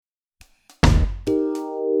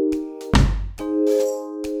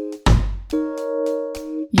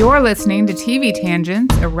You're listening to TV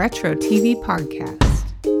Tangents, a retro TV podcast.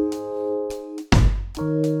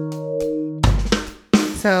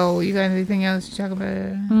 So, you got anything else to talk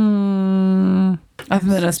about? Other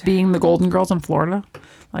than us being the Golden Girls in Florida,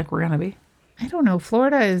 like we're going to be. I don't know.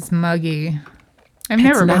 Florida is muggy. I've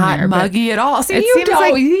never been there. It's not muggy at all. See, it you seems don't.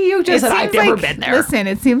 like- You just it said I've seems never like- been there. Listen,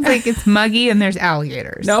 it seems like it's muggy and there's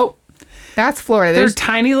alligators. Nope. That's Florida. They're There's,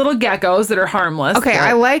 tiny little geckos that are harmless. Okay, They're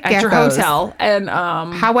I like at your geckos. hotel, and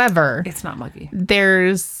however, it's not muggy.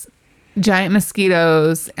 there's giant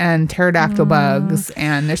mosquitoes and pterodactyl bugs,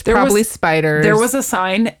 and there's probably spiders. There was a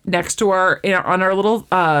sign next to on our little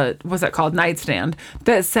what's that called, nightstand,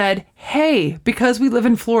 that said, "Hey, because we live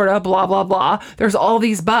in Florida, blah blah blah. There's all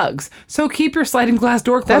these bugs, so keep your sliding glass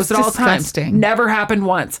door closed That's at all times." disgusting. Never happened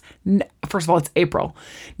once. First of all, it's April.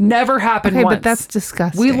 Never happened Okay, once. but that's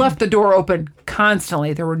disgusting. We left the door open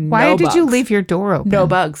constantly. There were no Why did you bugs. leave your door open? No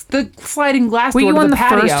bugs. The sliding glass Were door you to on the the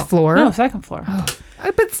patio. first floor? No, second floor.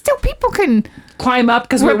 But still, people can. Climb up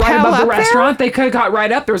because we're right Rappel above the up there? restaurant. They could have got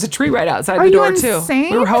right up. There was a tree right outside Are the you door insane?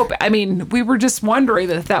 too. We were hoping. I mean, we were just wondering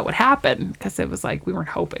that if that would happen, because it was like we weren't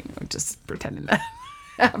hoping. We were just pretending that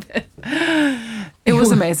happened. It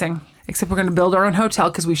was amazing. Except we're going to build our own hotel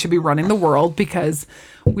because we should be running the world, because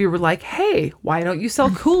we were like, hey, why don't you sell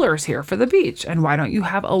coolers here for the beach? And why don't you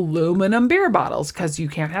have aluminum beer bottles? Because you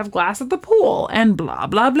can't have glass at the pool, and blah,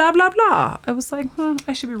 blah, blah, blah, blah. I was like,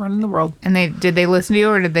 I should be running the world. And did they listen to you,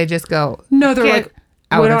 or did they just go? No, they're "Get like,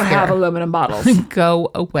 out we of don't have here. aluminum bottles.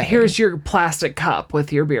 Go away. Here's your plastic cup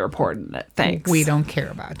with your beer poured in it. Thanks. We don't care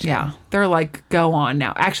about you." Yeah. They're like, go on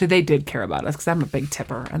now. Actually, they did care about us because I'm a big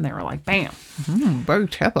tipper. And they were like, bam. Bug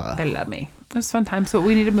chipper. They love me. It was a fun time. So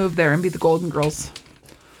we need to move there and be the Golden Girls.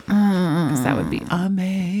 'Cause that would be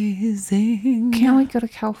amazing. Can't we go to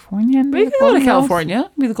California? And We be can the go to Golden Girls?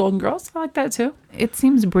 California. Be the Golden Girls. I like that too. It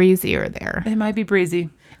seems breezier there. It might be breezy.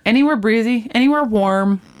 Anywhere breezy. Anywhere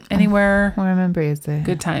warm. Anywhere. Warm and breezy.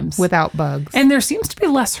 Good times. Without bugs. And there seems to be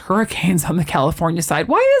less hurricanes on the California side.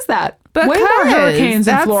 Why is that? Because Way more hurricanes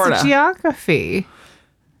in that's Florida. geography.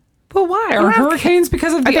 But why? Are hurricanes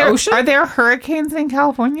because of the ocean? Are there hurricanes in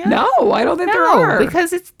California? No, I don't think there No, are.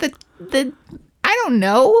 because it's the I don't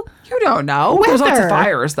know. You don't know. There's lots of Weather.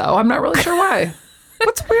 fires, though. I'm not really sure why.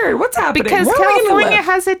 What's weird? What's happening? Because Where are we gonna California live?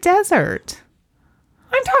 has a desert.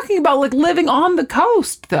 I'm talking about like living on the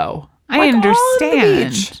coast, though. I Like, on the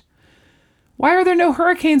understand. beach. Why are there no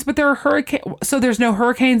hurricanes? But there are hurricanes. So there's no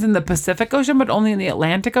hurricanes in the Pacific Ocean, but only in the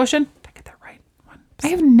Atlantic Ocean. Did I get that right? I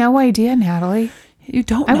have no idea, Natalie. You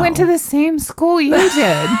don't. I know. went to the same school you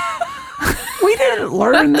did. We didn't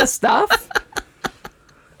learn this stuff.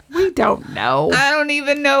 We don't know. I don't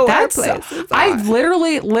even know That's where places I are.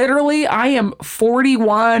 literally I am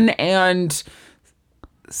 41 and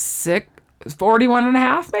 41 and a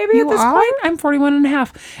half maybe You at this are? point. I'm 41 and a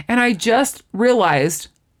half. And I just realized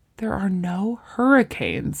there are no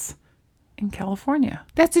hurricanes in California.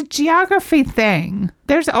 That's a geography thing.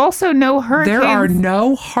 There's also no hurricanes. There are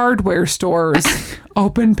no hardware stores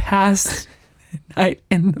open past night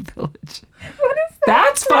in the village. What is that?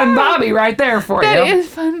 That's Fun Bobby right there for That you. is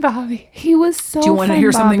Fun Bobby. He was so Do you want to Fun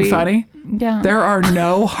hear something Bobby. funny? Yeah. There are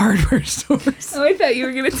no hardware stores. Oh, I thought you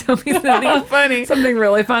were going to tell me something funny. Something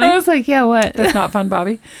really funny. I was like, yeah, what? That's not Fun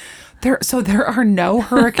Bobby. There are no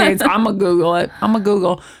hurricanes. I'm gonna Google it.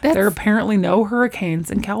 There are apparently no hurricanes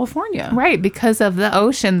in California. Right, because of the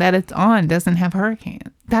ocean that it's on doesn't have hurricanes.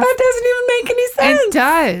 That doesn't even make any sense. It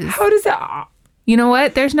does. How does that? You know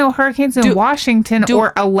what? There's no hurricanes in Washington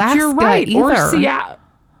or Alaska You're right. either. Or Seattle.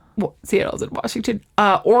 Well, Seattle's in Washington.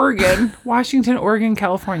 Oregon, Washington, Oregon,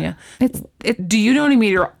 California. Do you know any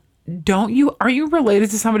meteor? Are you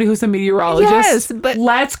related to somebody who's a meteorologist? Yes, but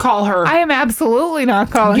let's call her. I am absolutely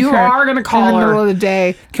not calling You her. are gonna call in the her. middle of the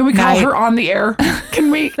day. Can we call night. her on the air?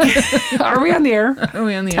 Can we? Are we on the air? Are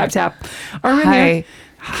we on the Tap air? tap. Are we on the air?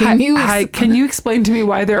 Hi. Can you explain to me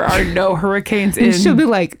why there are no hurricanes in And she'll be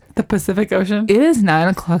like, the Pacific Ocean? it is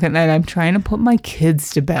 9:00 at night. I'm trying to put my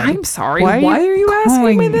kids to bed. I'm sorry. Why Why are you asking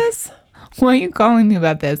calling me this? Why are you calling me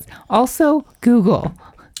about this? Also, Google.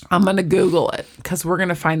 I'm going to Google it because we're going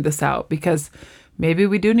to find this out, because maybe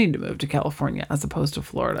we do need to move to California as opposed to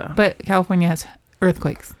Florida. But California has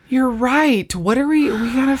earthquakes. You're right. What are we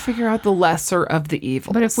got to figure out the lesser of the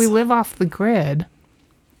evils. But if we live off the grid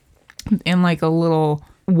in like a little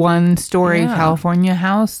one-story Yeah. California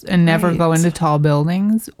house and never go Right. into tall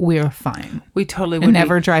buildings, we're fine. we totally would And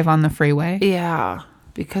never drive on the freeway Yeah.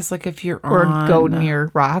 Because like if you're or on go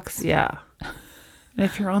near rocks. Yeah. And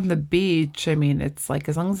if you're on the beach, I mean, it's like,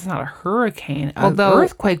 as long as it's not a hurricane, Although- an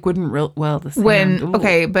earthquake wouldn't the sand. When Ooh.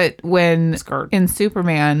 okay, but when Skirt. in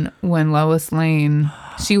Superman, when Lois Lane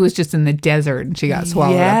She was just in the desert and she got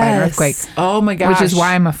swallowed up by an earthquake. Oh my gosh. Which is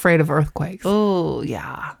why I'm afraid of earthquakes. Oh,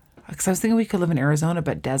 yeah. Because I was thinking we could live in Arizona,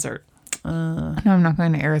 but desert. No, I'm not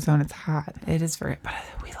going to Arizona. It's hot. It is very, but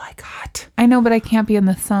we like hot. I know, but I can't be in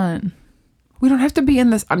the sun. We don't have to be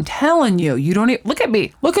in this. I'm telling you, you don't even, look at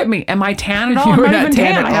me. Look at me. Am I tan at all? You're I'm not not even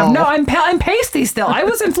tan at all. I'm pasty still. I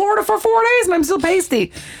was in Florida for 4 days and I'm still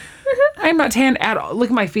pasty. I'm not tan at all.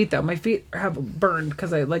 Look at my feet though. My feet have burned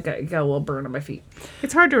because I got a little burn on my feet.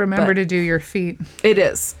 It's hard to remember to do your feet. It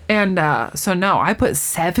is. And so no, I put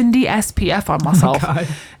 70 SPF on myself. Oh God.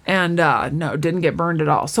 And no, didn't get burned at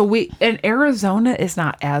all. So and Arizona is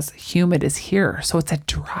not as humid as here. So it's a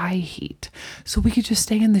dry heat. So we could just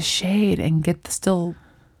stay in the shade and get the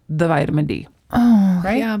vitamin D. Oh,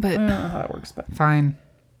 right? Yeah, but I don't know how that works, but fine.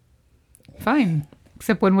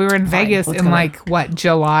 Except when we were in Vegas Let's in go.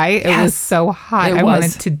 July, it was so hot. I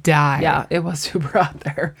wanted to die. Yeah, it was super hot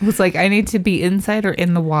there. It was like I need to be inside or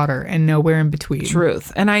in the water and nowhere in between.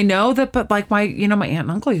 Truth. And I know that, but like my aunt and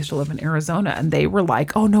uncle used to live in Arizona and they were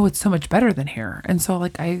like, oh no, it's so much better than here. And so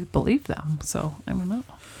like I believe them. So I don't know.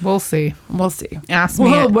 We'll see. We'll see. Ask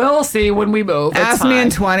me. We'll see when we move. Ask me in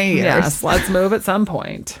 20 years. Yes, let's move at some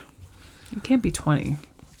point. You can't be 20.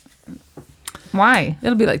 Why?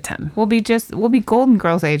 It'll be like 10. We'll be Golden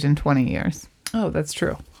Girls age in 20 years. Oh, that's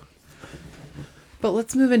true. But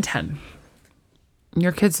let's move in 10.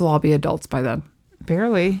 Your kids will all be adults by then.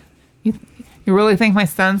 Barely. You really think my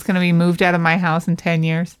son's going to be moved out of my house in 10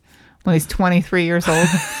 years when he's 23 years old?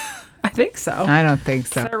 I think so. I don't think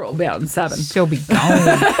so. Sarah will be out in 7. She'll be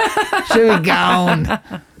gone. She'll be gone.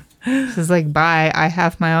 She's like, bye. I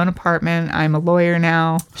have my own apartment. I'm a lawyer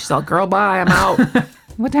now. She's all, girl, bye. I'm out.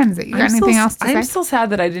 What time is it? You got anything else to say? I'm still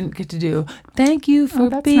sad that I didn't get to do thank you for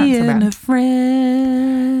that's not so being bad. a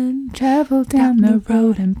friend. Travel down the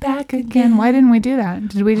road and back again. Why didn't we do that?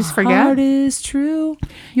 Did we just forget? Heart is true.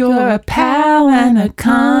 You're a pal and a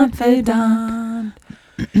confidant.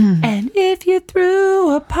 And if you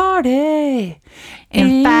threw a party,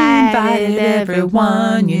 invited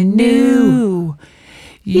everyone you knew,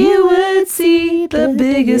 you would see the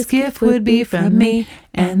biggest gift would be from me.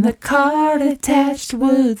 And the card attached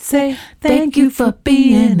would say, thank you for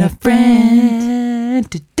being a friend.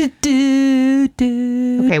 Okay,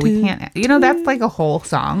 we can't. That's like a whole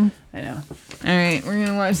song. I know. All right, we're going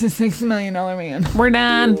to watch the $6 Million Man. We're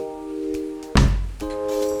done.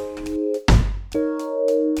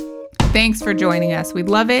 Thanks for joining us. We'd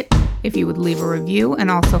love it if you would leave a review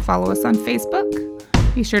and also follow us on Facebook.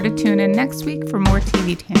 Be sure to tune in next week for more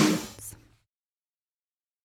TV Tangents.